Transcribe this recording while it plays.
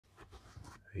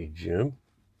Hey, Jim,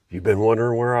 you've been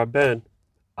wondering where I've been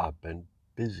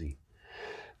busy.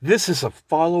 This is a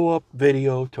follow-up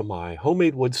video to my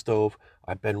homemade wood stove.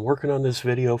 I've been working on this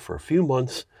video for a few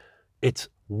months. It's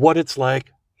what it's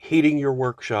like heating your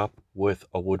workshop with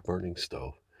a wood-burning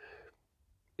stove.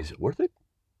 Is it worth it?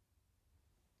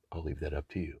 I'll leave that up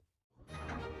to you.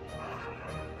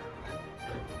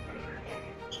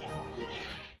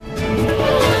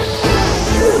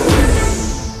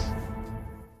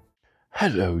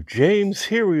 Hello, James.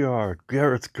 Here we are at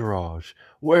Garrett's Garage,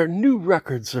 where new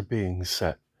records are being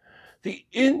set. The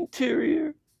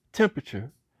interior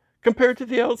temperature, compared to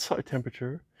the outside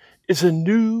temperature, is a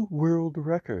new world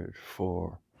record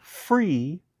for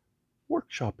free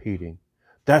workshop heating.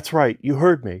 That's right, you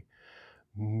heard me.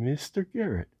 Mr.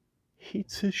 Garrett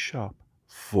heats his shop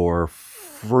for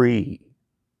free.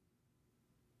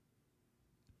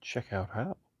 Check out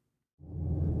how.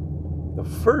 The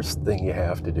first thing you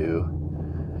have to do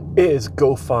is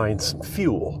go find some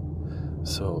fuel.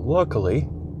 So luckily,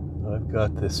 I've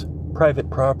got this private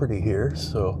property here,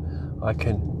 so I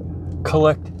can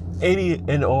collect any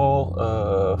and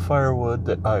all firewood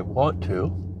that I want to.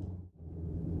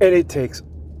 And it takes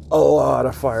a lot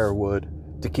of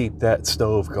firewood to keep that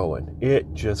stove going. It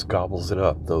just gobbles it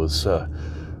up. Those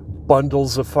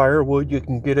bundles of firewood you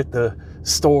can get at the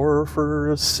store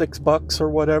for $6 or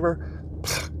whatever,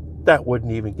 that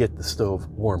wouldn't even get the stove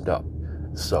warmed up.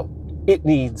 So it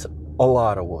needs a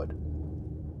lot of wood.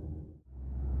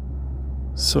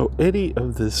 So any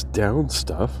of this down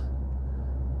stuff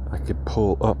I could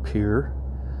pull up here.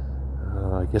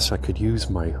 I guess I could use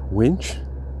my winch,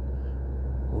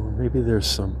 or maybe there's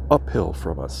some uphill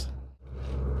from us.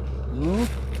 Oh,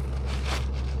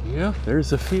 yeah,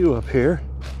 there's a few up here.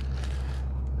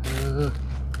 Oh,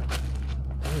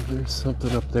 there's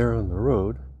something up there on the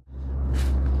road.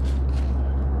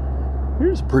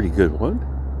 Here's a pretty good one.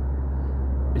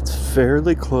 It's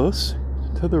fairly close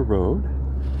to the road.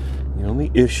 The only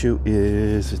issue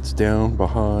is it's down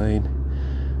behind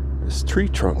this tree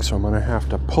trunk, so I'm going to have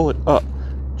to pull it up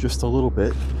just a little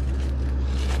bit.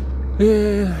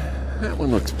 Yeah, that one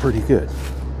looks pretty good.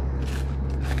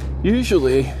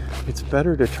 Usually, it's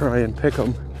better to try and pick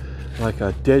them like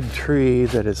a dead tree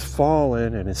that has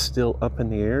fallen and is still up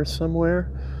in the air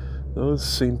somewhere. Those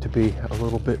seem to be a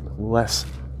little bit less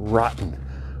rotten.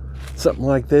 Something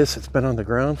like this, it's been on the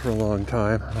ground for a long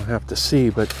time. I'll have to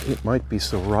see, but it might be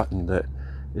so rotten that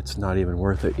it's not even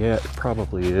worth it. Yeah, it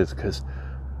probably is, because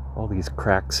all these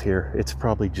cracks here, it's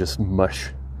probably just mush.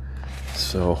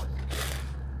 So,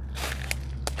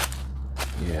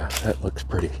 yeah, that looks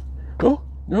pretty. Oh,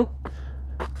 no.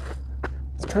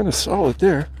 It's kind of solid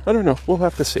there. I don't know. We'll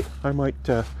have to see. I might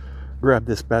grab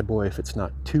this bad boy if it's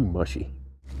not too mushy.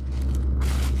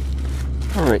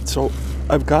 All right, so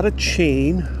I've got a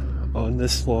chain on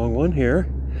this long one here,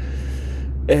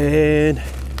 and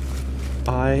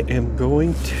I am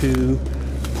going to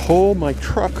pull my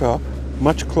truck up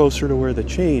much closer to where the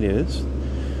chain is.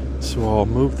 So I'll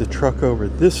move the truck over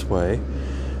this way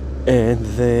and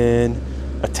then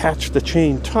attach the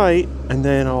chain tight, and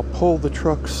then I'll pull the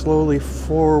truck slowly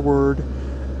forward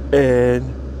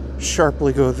and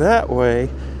sharply go that way,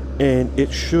 and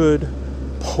it should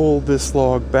pull this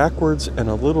log backwards and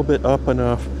a little bit up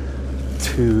enough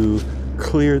to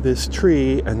clear this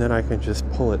tree, and then I can just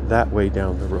pull it that way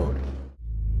down the road.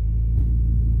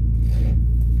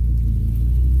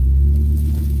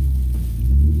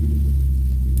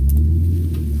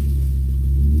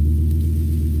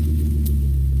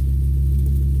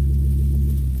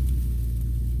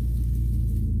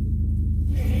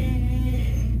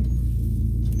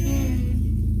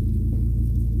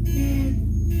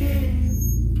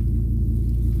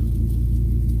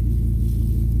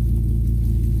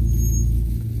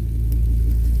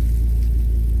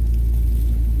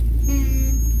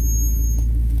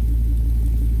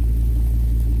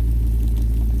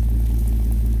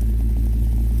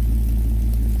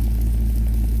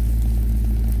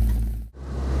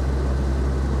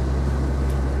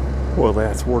 Well,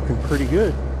 that's working pretty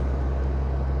good.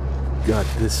 Got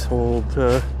this old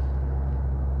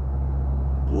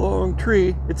long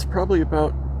tree. It's probably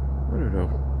about, I don't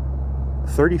know,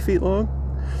 30 feet long.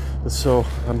 So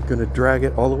I'm going to drag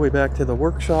it all the way back to the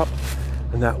workshop,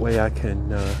 and that way I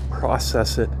can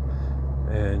process it,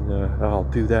 and I'll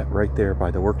do that right there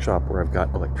by the workshop where I've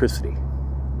got electricity.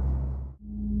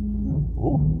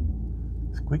 Oh,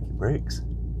 squeaky brakes.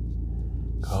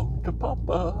 Come to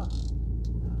Papa.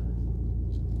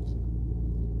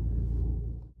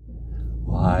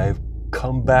 Well, I've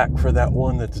come back for that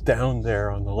one that's down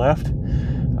there on the left.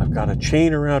 I've got a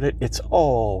chain around it. It's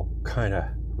all kind of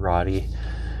rotty.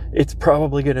 it's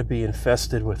probably going to be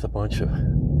infested with a bunch of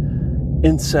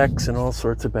insects and all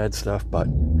sorts of bad stuff, but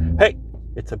hey,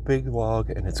 it's a big log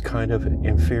and it's kind of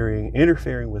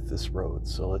interfering with this road.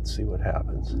 So let's see what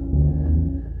happens.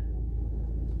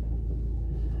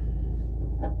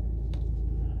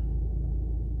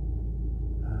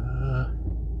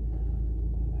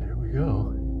 There we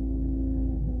go.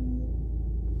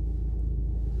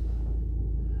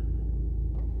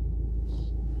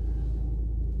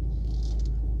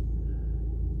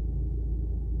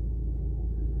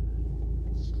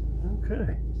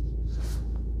 Okay.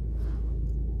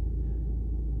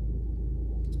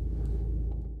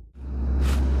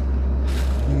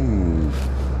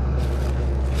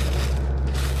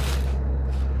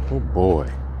 Oh boy.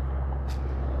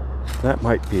 That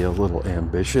might be a little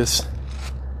ambitious.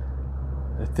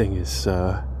 That thing is,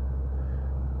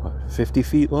 what, 50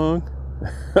 feet long?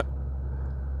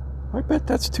 I bet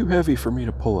that's too heavy for me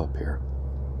to pull up here.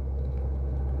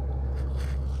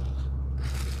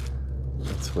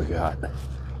 That's what we got.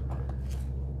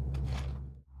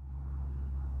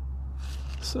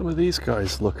 Some of these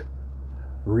guys look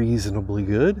reasonably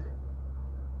good.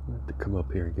 I'll have to come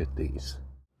up here and get these.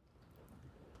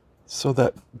 So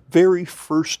that very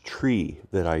first tree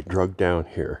that I drug down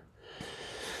here,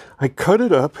 I cut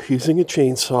it up using a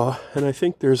chainsaw, and I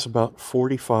think there's about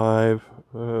 45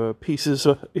 pieces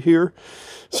here.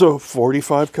 So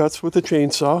 45 cuts with a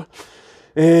chainsaw.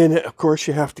 And of course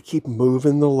you have to keep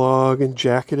moving the log and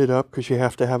jacking it up because you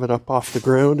have to have it up off the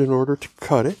ground in order to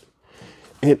cut it.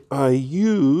 And I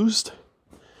used,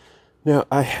 now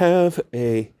I have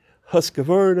a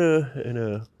Husqvarna and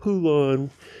a Poulan,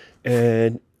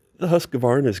 and the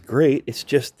Husqvarna is great. It's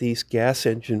just these gas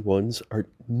engine ones are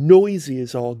noisy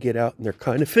as all get out and they're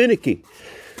kind of finicky.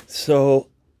 So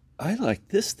I like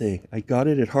this thing. I got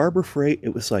it at Harbor Freight.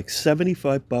 It was like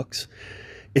 75 bucks.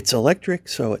 It's electric,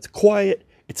 so it's quiet.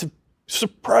 It's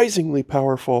surprisingly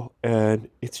powerful, and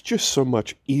it's just so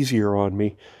much easier on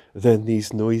me than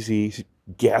these noisy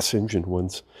gas engine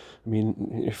ones. I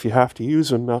mean, if you have to use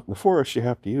them out in the forest, you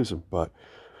have to use them, but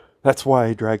that's why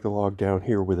I drag the log down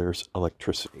here where there's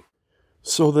electricity.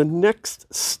 So the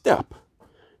next step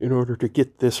in order to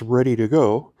get this ready to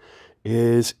go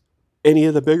is any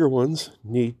of the bigger ones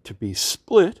need to be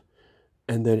split,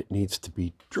 and then it needs to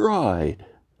be dried.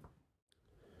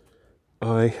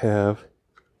 I have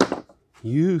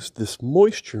used this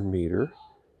moisture meter,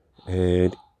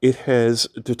 and it has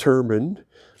determined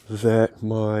that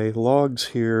my logs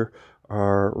here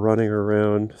are running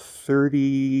around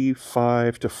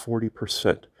 35 to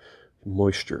 40%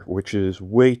 moisture, which is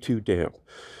way too damp.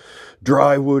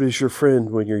 Dry wood is your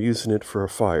friend when you're using it for a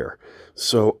fire.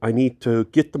 So I need to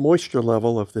get the moisture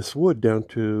level of this wood down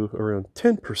to around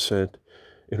 10%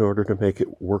 in order to make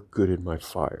it work good in my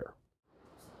fire.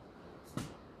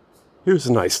 Here's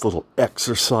a nice little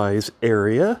exercise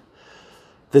area.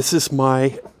 This is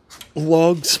my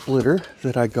log splitter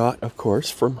that I got, of course,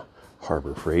 from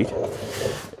Harbor Freight.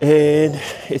 And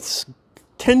it's a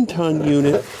 10-ton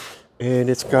unit, and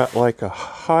it's got like a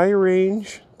high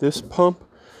range. This pump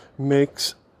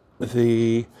makes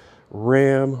the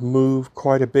ram move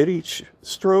quite a bit each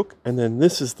stroke, and then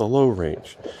this is the low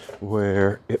range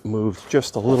where it moves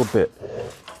just a little bit,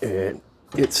 and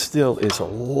it still is a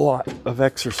lot of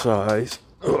exercise.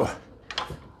 Ugh.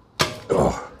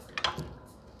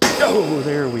 Oh,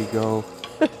 there we go.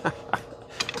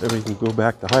 Then we can go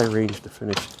back to high range to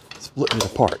finish splitting it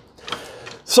apart.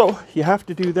 So you have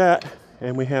to do that,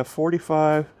 and we have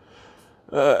 45.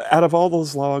 Out of all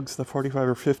those logs, the 45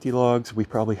 or 50 logs, we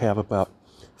probably have about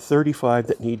 35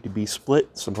 that need to be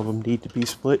split. Some of them need to be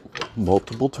split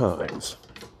multiple times.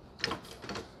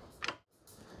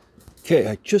 Okay,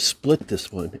 I just split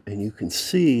this one, and you can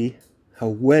see how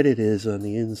wet it is on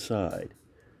the inside.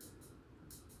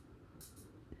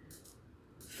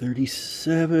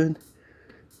 37,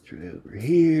 try over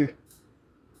here.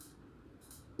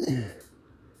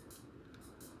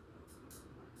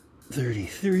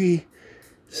 33.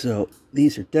 So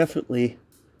these are definitely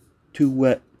too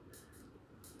wet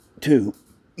to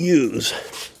use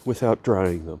without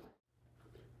drying them.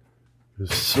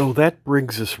 So that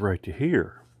brings us right to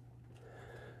here,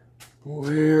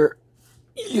 where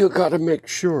you got to make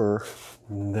sure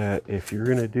that if you're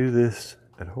going to do this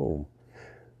at home,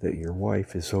 that your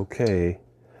wife is okay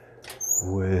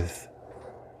with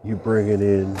you bringing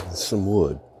in some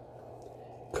wood.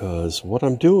 Because what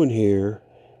I'm doing here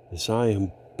is I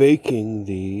am baking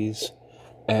these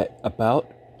at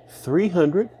about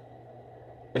 300,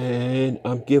 and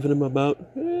I'm giving them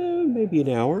about maybe an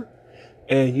hour.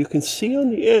 And you can see on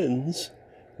the ends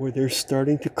where they're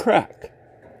starting to crack.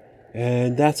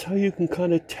 And that's how you can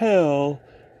kind of tell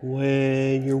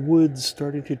when your wood's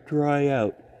starting to dry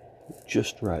out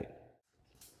just right.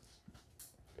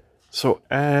 So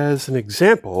as an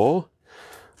example,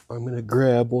 I'm going to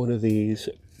grab one of these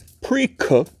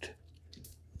pre-cooked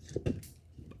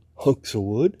hunks of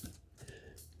wood.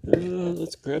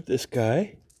 Let's grab this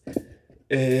guy,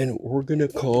 and we're going to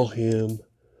call him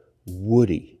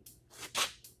Woody,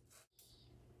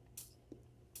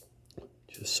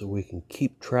 just so we can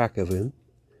keep track of him.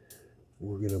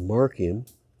 We're going to mark him.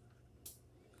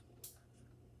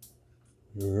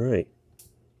 All right.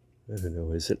 I don't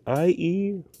know, is it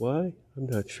I-E-Y? I'm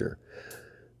not sure.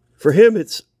 For him,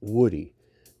 it's Woody.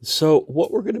 So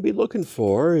what we're going to be looking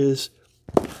for is,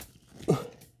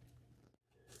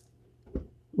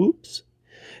 oops.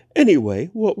 Anyway,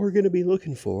 what we're going to be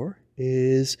looking for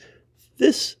is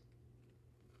this.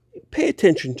 Pay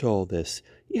attention to all this.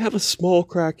 You have a small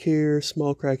crack here,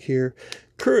 small crack here.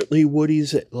 Currently,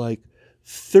 Woody's at like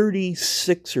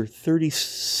 36 or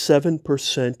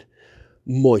 37%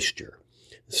 moisture.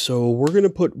 So we're going to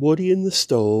put Woody in the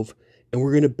stove, and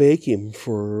we're going to bake him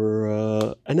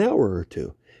for an hour or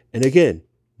two. And again,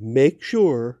 make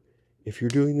sure, if you're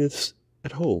doing this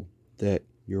at home, that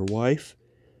your wife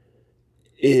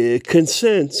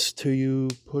consents to you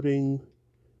putting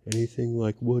anything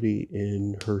like Woody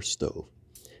in her stove.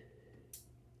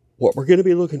 What we're going to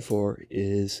be looking for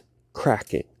is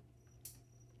cracking.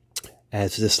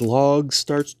 As this log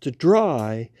starts to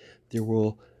dry, there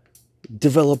will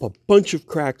develop a bunch of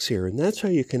cracks here, and that's how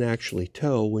you can actually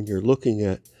tell when you're looking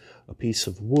at a piece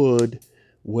of wood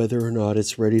whether or not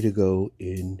it's ready to go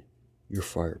in your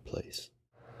fireplace.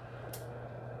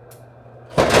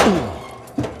 All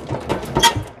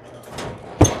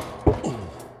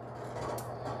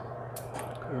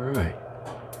right.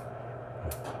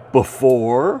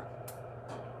 Before,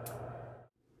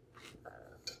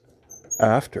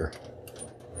 after.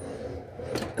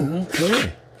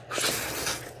 Okay.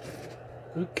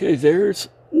 Okay, there's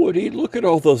Woody. Look at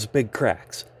all those big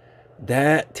cracks.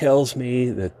 That tells me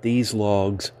that these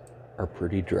logs are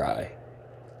pretty dry.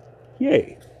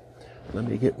 Yay. Let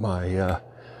me get my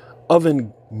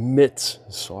oven mitts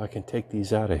so I can take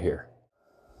these out of here.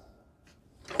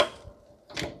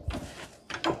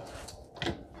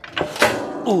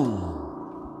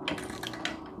 Ooh.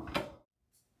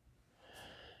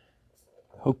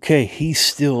 Okay, he's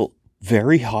still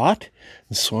very hot,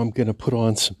 so I'm going to put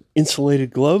on some insulated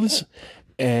gloves,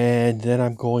 and then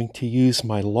I'm going to use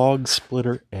my log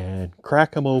splitter and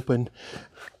crack them open,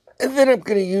 and then I'm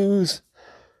going to use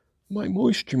my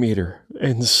moisture meter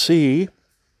and see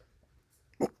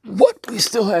what we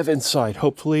still have inside.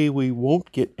 Hopefully we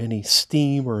won't get any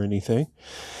steam or anything,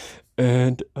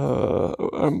 and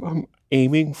I'm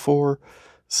aiming for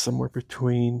somewhere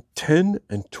between 10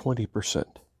 and 20%.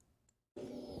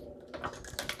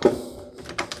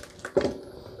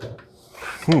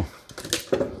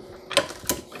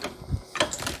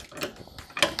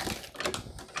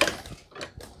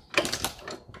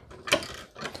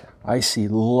 I see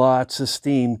lots of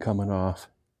steam coming off.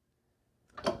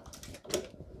 I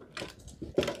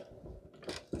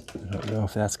don't know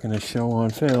if that's going to show on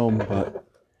film, but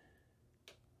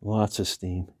lots of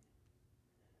steam.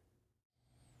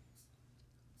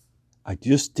 I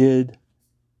just did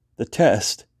the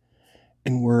test,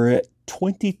 and we're at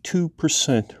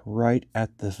 22% right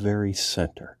at the very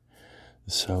center.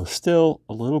 So still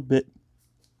a little bit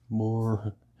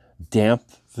more damp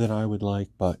than I would like,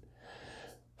 but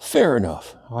fair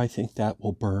enough. I think that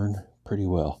will burn pretty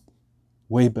well.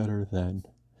 Way better than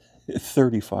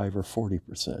 35 or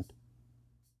 40%.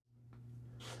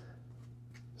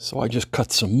 So I just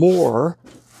cut some more,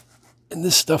 and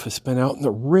this stuff has been out in the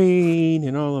rain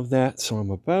and all of that, so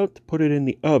I'm about to put it in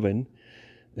the oven.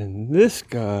 And this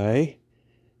guy,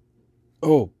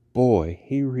 oh boy,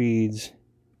 he reads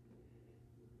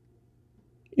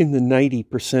in the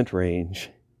 90%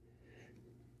 range,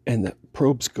 and the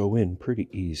probes go in pretty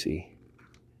easy.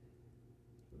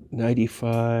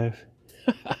 95.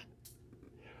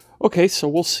 Okay, so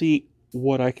we'll see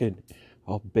what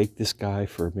I'll bake this guy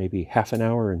for maybe half an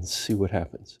hour and see what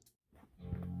happens.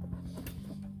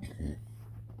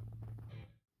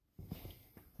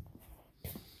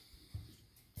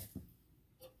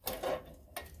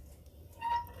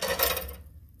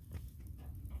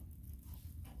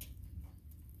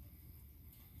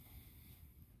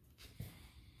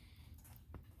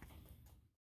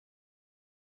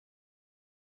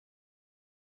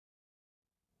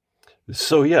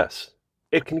 So yes,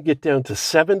 it can get down to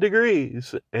 7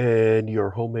 degrees and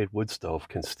your homemade wood stove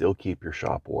can still keep your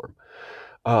shop warm.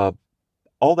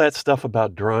 All that stuff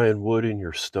about drying wood in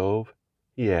your stove,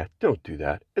 yeah, don't do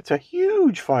that. It's a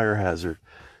huge fire hazard.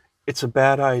 it's a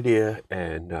bad idea,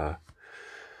 and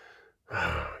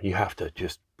you have to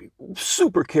just be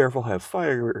super careful, have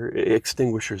fire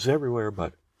extinguishers everywhere,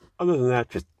 but other than that,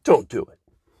 just don't do it.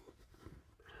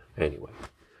 Anyway,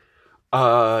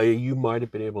 you might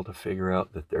have been able to figure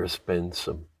out that there's been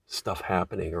some stuff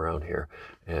happening around here,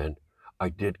 and I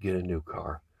did get a new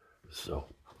car, so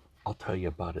I'll tell you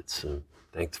about it soon.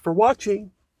 Thanks for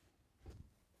watching.